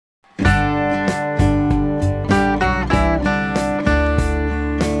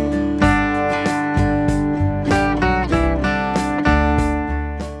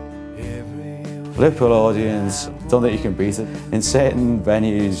Liverpool audience, don't think you can beat it. In certain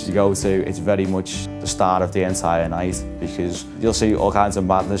venues you go to, it's very much the start of the entire night because you'll see all kinds of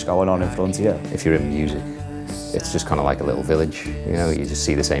madness going on in front of you. If you're in music, it's just kind of like a little village, you know, you just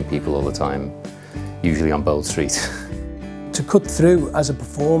see the same people all the time, usually on Bold Street. To cut through as a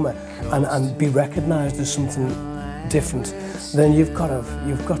performer and be recognised as something different, then you've got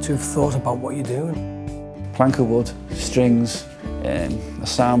to have thought about what you're doing. Plank of wood, strings, a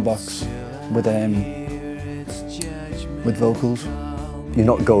sound box with vocals. You're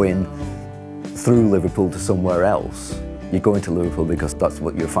not going through Liverpool to somewhere else. You're going to Liverpool because that's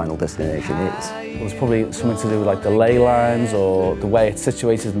what your final destination is. Well, it's probably something to do with like the ley lines or the way it's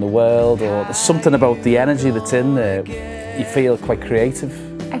situated in the world, or there's something about the energy that's in there. You feel quite creative.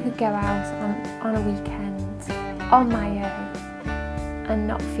 I could go out on a weekend on my own and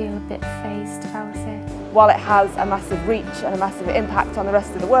not feel a bit phased about it. While it has a massive reach and a massive impact on the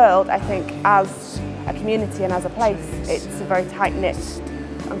rest of the world, I think as a community and as a place, it's a very tight-knit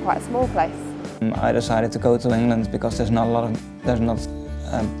and quite a small place. I decided to go to England because there's not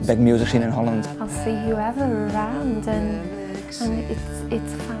a big music scene in Holland. I'll see whoever around and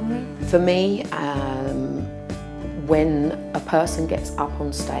it's family. For me, when a person gets up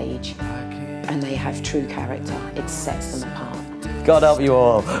on stage and they have true character, it sets them apart. God help you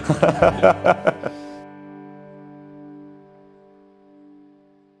all.